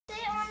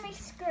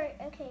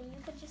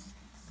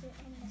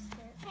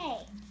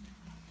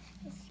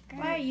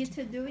you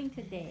two doing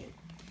today?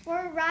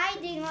 We're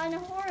riding on a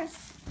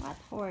horse. What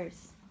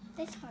horse?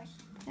 This horse.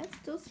 That's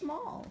too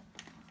small.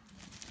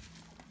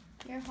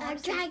 Your horse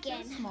is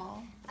dragon. too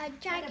small. A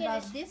dragon. What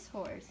about this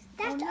horse?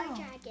 That's oh, no. our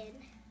dragon.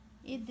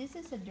 This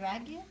is a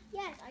dragon?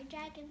 Yes, our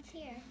dragon's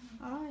here.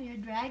 Oh, your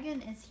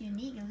dragon is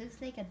unique. It looks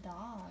like a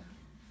dog.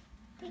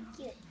 Thank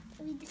you.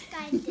 We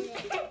disguised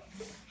it.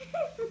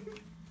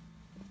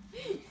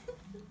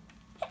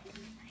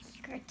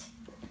 Skirt.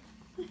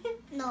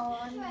 No.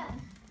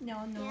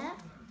 No. Yeah?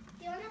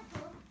 Do you want to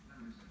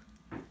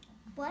pull?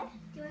 What?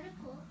 Do you want to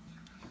pull?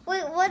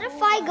 Wait, what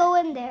if I go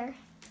in there?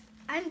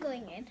 I'm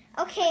going in.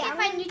 Okay, I'm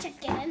fine. You just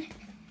get in.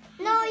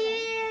 No,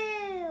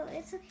 you.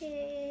 It's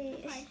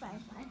okay.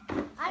 Fine.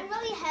 I'm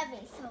really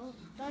heavy, so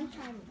don't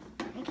try me.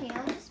 Okay,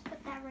 I'll just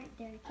put that right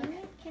there. Can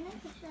I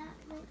put that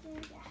right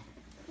there?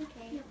 Yeah.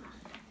 Okay.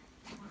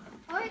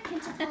 Or I can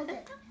just hold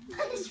it.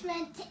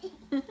 Punishment.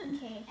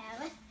 Okay.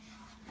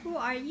 Who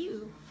are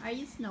you? Are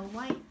you Snow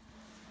White?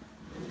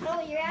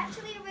 No, you're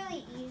actually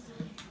really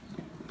easy.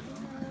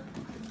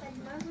 But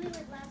normally,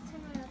 like last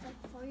time when I was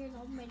like 4 years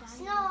old, my dad.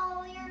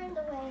 Snow, you're in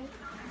the way.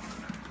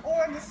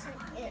 Or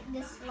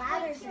this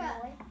ladder's in the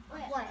way.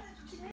 What?